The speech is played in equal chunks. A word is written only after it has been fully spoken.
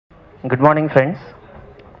Good morning friends.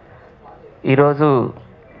 ఈరోజు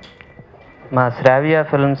మా శ్రావ్య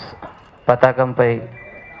films పతాకంపై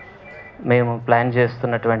మేము ప్లాన్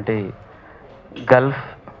చేస్తున్నటువంటి గల్ఫ్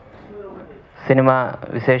సినిమా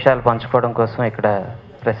విశేషాలు పంచుకోవడం కోసం ఇక్కడ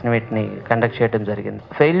ప్రెస్ మీట్ని కండక్ట్ చేయడం జరిగింది.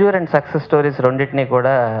 ఫెయిల్యూర్ అండ్ సక్సెస్ స్టోరీస్ రెండింటినీ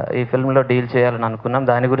కూడా ఈ ఫిల్మ్లో డీల్ చేయాలని అనుకున్నాం.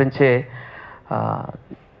 దాని గురించే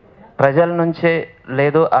ప్రజల నుంచే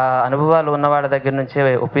లేదు ఆ అనుభవాలు ఉన్న వాళ్ళ దగ్గర నుంచే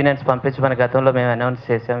ఒపీనియన్స్ పంపించమని గతంలో మేము అనౌన్స్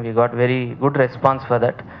చేసాం. We got very good response for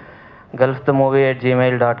that.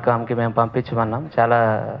 gulfthemovie@gmail.comకి మేము పంపించమన్నాం. చాలా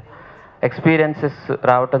ఎక్స్పీరియన్సెస్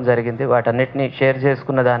రావటం జరిగింది. వాటన్నిటిని షేర్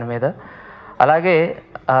చేసుకున్న దాని మీద, అలాగే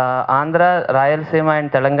ఆంధ్ర, రాయలసీమ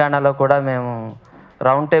అండ్ తెలంగాణలో కూడా మేము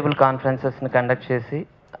రౌండ్ టేబుల్ కాన్ఫరెన్సెస్ని కండక్ట్ చేసి,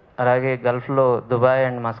 అలాగే గల్ఫ్లో దుబాయ్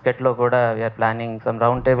అండ్ మస్కట్లో కూడా we are planning some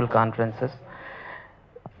round table conferences.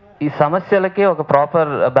 ఈ సమస్యలకి ఒక ప్రాపర్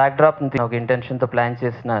బ్యాక్డ్రాప్ ఒక ఇంటెన్షన్తో ప్లాన్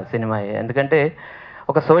చేసిన సినిమా. ఎందుకంటే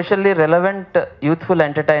ఒక సోషల్లీ రెలవెంట్ యూత్ఫుల్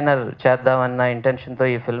ఎంటర్టైనర్ చేద్దామన్న ఇంటెన్షన్తో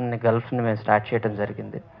ఈ ఫిల్మ్ని గల్ఫ్ని మేము స్టార్ట్ చేయడం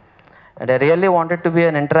జరిగింది. And I really wanted to be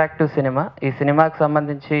an interactive cinema. ఈ సినిమాకి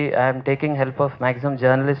సంబంధించి I'm taking help of maximum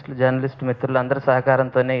journalist మిత్రులందరి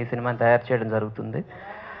సహకారంతోనే ఈ సినిమాని తయారు చేయడం జరుగుతుంది.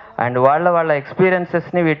 అండ్ వాళ్ళ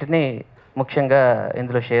ఎక్స్పీరియన్సెస్ని వీటిని ముఖ్యంగా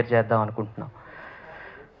ఇందులో షేర్ చేద్దాం అనుకుంటున్నాం.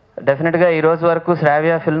 డెఫినెట్గా ఈరోజు వరకు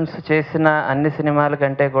శ్రావ్య ఫిల్మ్స్ చేసిన అన్ని సినిమాల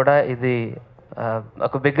కంటే కూడా ఇది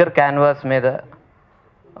ఒక బిగ్గర్ క్యాన్వాస్ మీద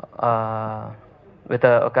విత్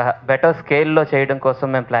ఒక బెటర్ స్కేల్లో చేయడం కోసం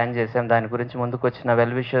మేము ప్లాన్ చేసాం. దాని గురించి ముందుకు వచ్చిన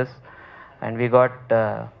well wishers and we got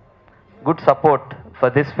good support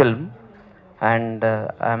for this film. And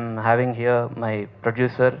I'm having here my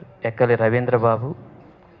producer ఎక్కలి Ravindra Babu,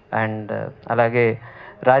 and అలాగే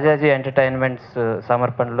రాజాజీ ఎంటర్టైన్మెంట్స్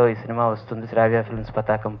సమర్పణలో ఈ సినిమా వస్తుంది శ్రావ్య ఫిల్మ్స్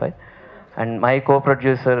పతాకంపై. And my co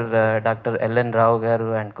producer doctor LN రావు గారు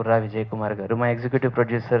అండ్ కుర్రా విజయ్ కుమార్ గారు, మై ఎగ్జిక్యూటివ్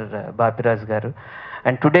ప్రొడ్యూసర్ బాపిరాజ్ గారు.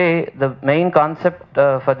 And today the main concept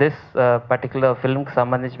for this particular ఫిల్మ్కి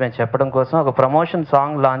సంబంధించి మేము చెప్పడం కోసం ఒక ప్రమోషన్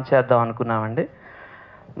సాంగ్ లాంచ్ చేద్దాం అనుకున్నామండి.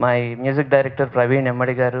 మై మ్యూజిక్ డైరెక్టర్ ప్రవీణ్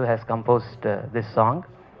ఎమ్మడి గారు has composed this song.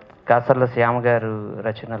 Kasarla Shyama గారు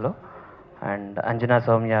రచనలో అండ్ అంజనా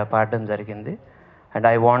సౌమ్య పాడడం జరిగింది. And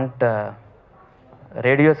I want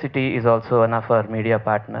Radio City is also one of our media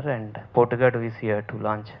partner, and Portugal is here to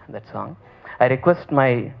launch that song. I request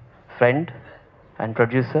my friend and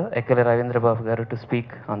producer Ekkala Ravindra Babu garu to speak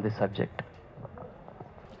on this subject.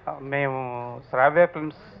 మేము శ్రావ్య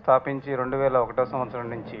films స్థాపించి 2001 సంవత్సరం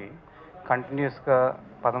నుంచి కంటిన్యూస్గా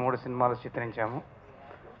 13 సినిమాలు చిత్రించాము.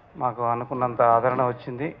 మాకు అనుకున్నంత ఆదరణ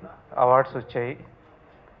వచ్చింది, అవార్డ్స్ వచ్చాయి.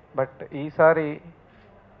 బట్ ఈసారి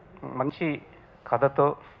మంచి కథతో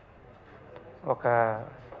ఒక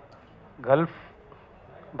గల్ఫ్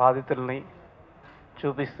బాధితుల్ని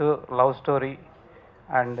చూపిస్తూ లవ్ స్టోరీ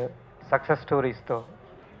అండ్ సక్సెస్ స్టోరీస్తో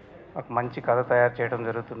ఒక మంచి కథ తయారు చేయడం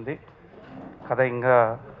జరుగుతుంది. కథ ఇంకా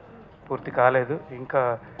పూర్తి కాలేదు, ఇంకా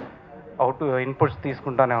ఇన్పుట్స్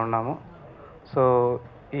తీసుకుంటూనే ఉన్నాము. సో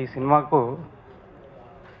ఈ సినిమాకు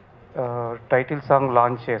టైటిల్ సాంగ్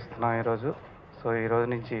లాంచ్ చేస్తున్నాం ఈరోజు. సో ఈరోజు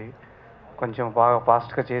నుంచి కొంచెం బాగా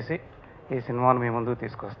ఫాస్ట్గా చేసి ఈ సినిమాను మీ ముందుకు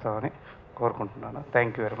తీసుకొస్తామని కోరుకుంటున్నాను.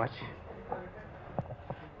 Thank you very much.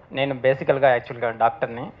 నేను బేసికల్గా యాక్చువల్గా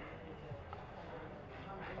డాక్టర్ని.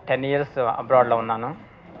 10 years అబ్రాడ్లో ఉన్నాను.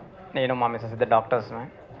 నేను మా మిస్సెస్ ఇద్దరు డాక్టర్స్మే.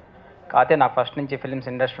 కాకపోతే నాకు ఫస్ట్ నుంచి ఫిలిమ్స్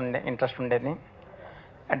ఇంట్రెస్ట్ ఉండేది.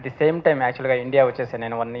 అట్ ది సేమ్ టైం యాక్చువల్గా ఇండియా వచ్చేసాను.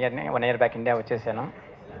 నేను 1 year బ్యాక్ ఇండియా వచ్చేసాను.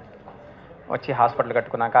 వచ్చి హాస్పిటల్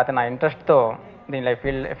కట్టుకున్నాను. కాకపోతే నా ఇంట్రెస్ట్తో దీనిలో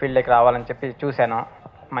ఫీల్డ్లోకి రావాలని చెప్పి చూశాను.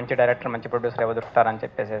 మంచి డైరెక్టర్, మంచి ప్రొడ్యూసర్ ఎవరు దొరుకుతారని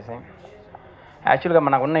చెప్పేసి. యాక్చువల్గా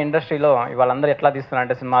మనకు ఉన్న ఇండస్ట్రీలో వాళ్ళందరూ ఎట్లా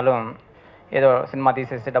తీస్తున్నారంటే సినిమాలు, ఏదో సినిమా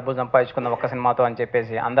తీసేసి డబ్బులు సంపాదించుకుందాం ఒక్క సినిమాతో అని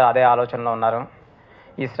చెప్పేసి అందరూ అదే ఆలోచనలో ఉన్నారు.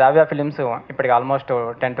 ఈ శ్రావ్య ఫిలిమ్స్ ఇప్పటికి ఆల్మోస్ట్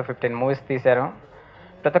 10 to 15 మూవీస్ తీశారు.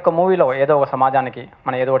 ప్రతి ఒక్క మూవీలో ఏదో ఒక సమాజానికి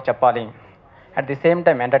మనం ఏదో ఒకటి చెప్పాలి, at the same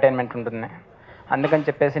time entertainment ఉంటుంది. అందుకని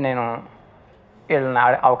చెప్పేసి నేను వీళ్ళని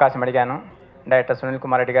అవకాశం అడిగాను. డైరెక్టర్ సునీల్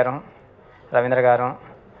కుమార్ రెడ్డి గారు, రవీంద్ర గారు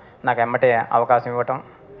నాకు ఎమ్మటే అవకాశం ఇవ్వటం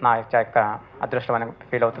నా యొక్క అదృష్టం అని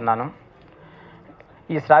ఫీల్ అవుతున్నాను.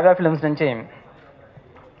 ఈ శ్రావ్య ఫిల్మ్స్ నుంచి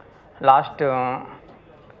లాస్ట్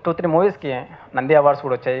 2-3 మూవీస్కి నంది అవార్డ్స్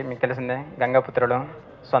కూడా వచ్చాయి. మీకు తెలిసిందే, గంగాపుత్రుడు,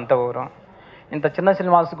 సొంత ఊరు. ఇంత చిన్న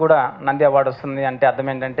సినిమాస్ కూడా నంది అవార్డు వస్తుంది అంటే అర్థం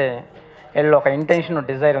ఏంటంటే వీళ్ళు ఒక ఇంటెన్షన్,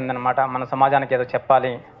 డిజైర్ ఉందన్నమాట. మన సమాజానికి ఏదో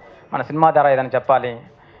చెప్పాలి, మన సినిమా ద్వారా ఏదైనా చెప్పాలి.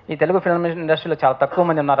 ఈ తెలుగు ఫిల్మ్ ఇండస్ట్రీలో చాలా తక్కువ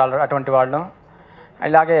మంది ఉన్నారు అటువంటి వాళ్ళు.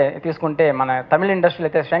 ఇలాగే తీసుకుంటే మన తమిళ ఇండస్ట్రీలో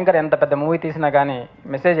అయితే శంకర్ ఎంత పెద్ద మూవీ తీసినా కానీ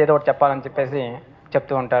మెసేజ్ ఏదో ఒకటి చెప్పాలని చెప్పేసి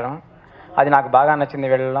చెప్తూ ఉంటారు. అది నాకు బాగా నచ్చింది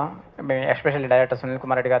వీళ్ళలో, ఎస్పెషల్లీ డైరెక్టర్ సునీల్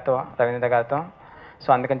కుమార్ రెడ్డి గారితో, రవీంద్ర గారితో. సో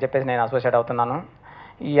అందుకని చెప్పేసి నేను అసోసియేట్ అవుతున్నాను.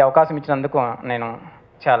 ఈ అవకాశం ఇచ్చినందుకు నేను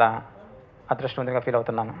చాలా అదృష్టవంతంగా ఫీల్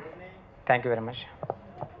అవుతున్నాను. Thank you very much.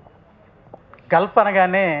 Gulf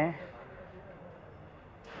అనగానే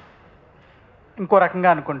ఇంకో రకంగా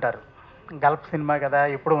అనుకుంటారు. గల్ఫ్ సినిమా కదా,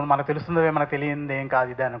 ఎప్పుడు మనకు తెలుస్తుందే మనకు తెలియనిది ఏం కాదు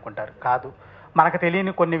ఇదే అనుకుంటారు. కాదు, మనకు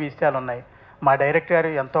తెలియని కొన్ని విషయాలు ఉన్నాయి. మా డైరెక్టర్ గారు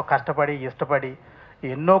ఎంతో కష్టపడి ఇష్టపడి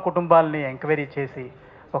ఎన్నో కుటుంబాలని ఎంక్వైరీ చేసి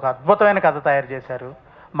ఒక అద్భుతమైన కథ తయారు చేశారు.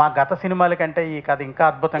 మా గత సినిమాల కంటే ఈ కథ ఇంకా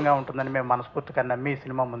అద్భుతంగా ఉంటుందని మేము మనస్ఫూర్తిగా నమ్మి ఈ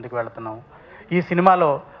సినిమా ముందుకు వెళుతున్నాం. ఈ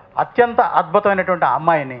సినిమాలో అత్యంత అద్భుతమైనటువంటి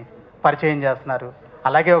అమ్మాయిని పరిచయం చేస్తున్నారు.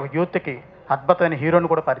 అలాగే ఒక యూత్కి అద్భుతమైన హీరోని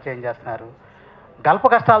కూడా పరిచయం చేస్తున్నారు. గల్ఫ్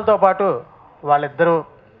కష్టాలతో పాటు వాళ్ళిద్దరూ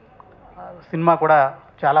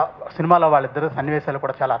సినిమాలో వాళ్ళిద్దరు సన్నివేశాలు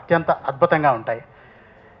కూడా చాలా అత్యంత అద్భుతంగా ఉంటాయి.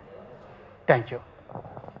 Thank you.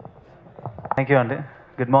 థ్యాంక్ యూ అండి.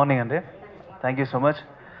 గుడ్ మార్నింగ్ అండి. Thank you so much.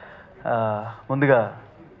 ముందుగా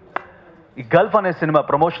ఈ గల్ఫ్ అనే సినిమా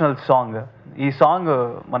ప్రమోషనల్ సాంగ్, ఈ సాంగ్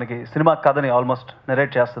మనకి సినిమా కథని ఆల్మోస్ట్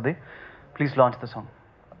నెరేట్ చేస్తుంది. Please launch the song.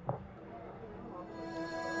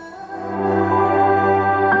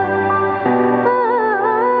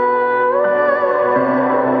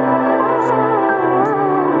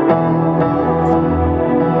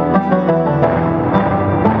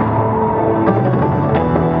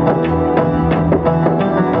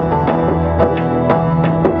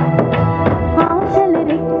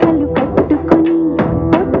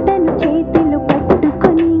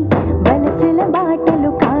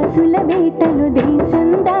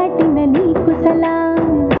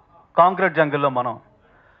 Concrete జంగిల్లో మనం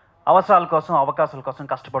అవసరాల కోసం అవకాశాల కోసం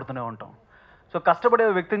కష్టపడుతూనే ఉంటాం. సో కష్టపడే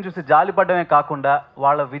వ్యక్తిని చూసి జాలిపడమే కాకుండా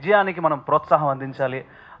వాళ్ళ విజయానికి మనం ప్రోత్సాహం అందించాలి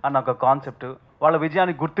అన్న ఒక కాన్సెప్ట్, వాళ్ళ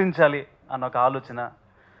విజయాన్ని గుర్తించాలి అన్న ఒక ఆలోచన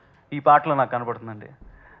ఈ పాటలో నాకు కనబడుతుందండి.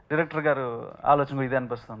 డైరెక్టర్ గారు ఆలోచన ఇదే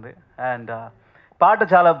అనిపిస్తుంది. అండ్ పాట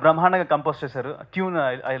చాలా బ్రహ్మాండంగా కంపోజ్ చేశారు. ట్యూన్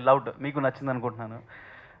ఐ లవ్డ్, మీకు నచ్చింది అనుకుంటున్నాను.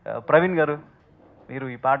 ప్రవీణ్ గారు, మీరు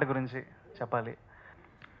ఈ పాట గురించి చెప్పాలి.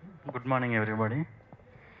 Good morning everybody.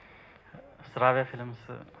 శ్రావ్య ఫిల్మ్స్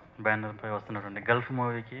బ్యానర్పై వస్తున్నటువంటి గల్ఫ్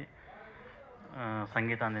మూవీకి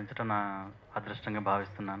సంగీతం అందించడం నా అదృష్టంగా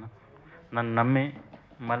భావిస్తున్నాను. నన్ను నమ్మి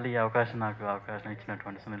మళ్ళీ నాకు అవకాశం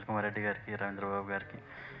ఇచ్చినటువంటి సునీల్ కుమార్ రెడ్డి గారికి, రవీంద్రబాబు గారికి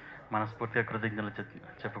మనస్ఫూర్తిగా కృతజ్ఞతలు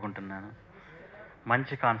చెప్పుకుంటున్నాను.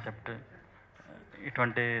 మంచి కాన్సెప్ట్,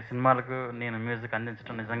 ఇటువంటి సినిమాలకు నేను మ్యూజిక్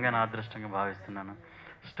అందించడం నిజంగా నా అదృష్టంగా భావిస్తున్నాను.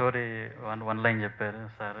 స్టోరీ వన్ లైన్ చెప్పారు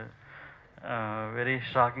sir, very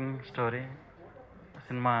shocking story.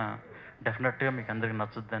 Cinema డెఫినెట్గా మీకు అందరికీ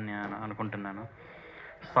నచ్చుద్దని అనుకుంటున్నాను.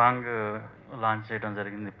 సాంగ్ లాంచ్ చేయడం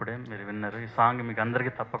జరిగింది, ఇప్పుడే మీరు విన్నారు. ఈ సాంగ్ మీకు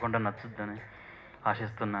అందరికీ తప్పకుండా నచ్చుద్దని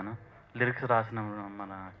ఆశిస్తున్నాను. లిరిక్స్ రాసిన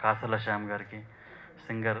మన కాసల శ్యామ్ గారికి,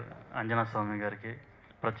 సింగర్ అంజనా స్వామి గారికి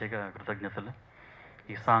ప్రత్యేక కృతజ్ఞతలు.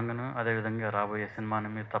 ఈ సాంగ్ను అదేవిధంగా రాబోయే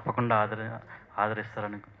సినిమాను మీరు తప్పకుండా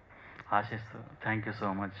ఆదరిస్తారని ఆశిస్తూ థ్యాంక్ యూ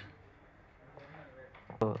సో మచ్.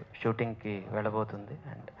 షూటింగ్కి వెళ్ళబోతుంది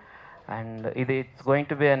అండ్ ఇది it's going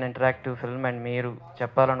to be an interactive film. And మీరు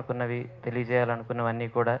చెప్పాలనుకున్నవి, తెలియజేయాలనుకున్నవన్నీ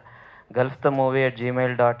కూడా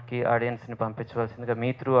gulfthammovie@gmail.com ఆడియన్స్ని పంపించవలసిందిగా మీ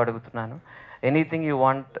త్రూ అడుగుతున్నాను. Anything you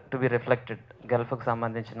want to be reflected, గల్ఫ్కి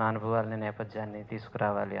సంబంధించిన అనుభవాలని, నేపథ్యాన్ని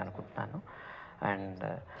తీసుకురావాలి అనుకుంటున్నాను. అండ్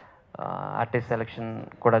ఆర్టిస్ట్ సెలెక్షన్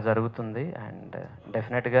కూడా జరుగుతుంది. అండ్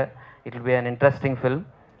డెఫినెట్గా it will be an interesting film.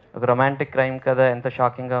 ఒక రొమాంటిక్ క్రైమ్ కథ ఎంత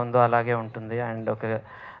షాకింగ్గా ఉందో అలాగే ఉంటుంది. అండ్ ఒక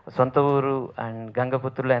సొంత ఊరు అండ్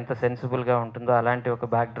గంగపుత్రులో ఎంత సెన్సిబుల్గా ఉంటుందో అలాంటి ఒక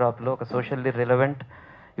బ్యాక్డ్రాప్లో ఒక సోషల్లీ రిలవెంట్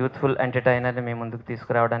యూత్ఫుల్ ఎంటర్టైనర్ని మీ ముందుకు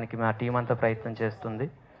తీసుకురావడానికి మా టీం అంతా ప్రయత్నం చేస్తుంది.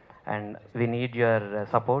 And we need your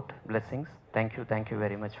support, blessings. Thank you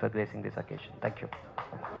very much for gracing this occasion. Thank you.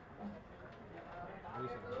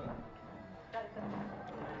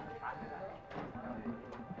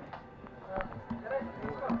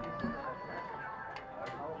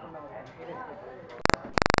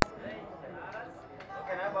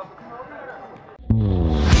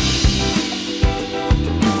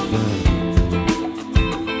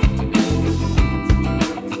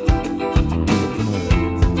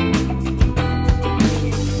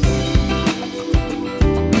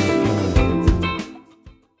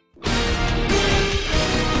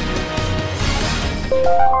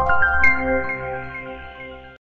 you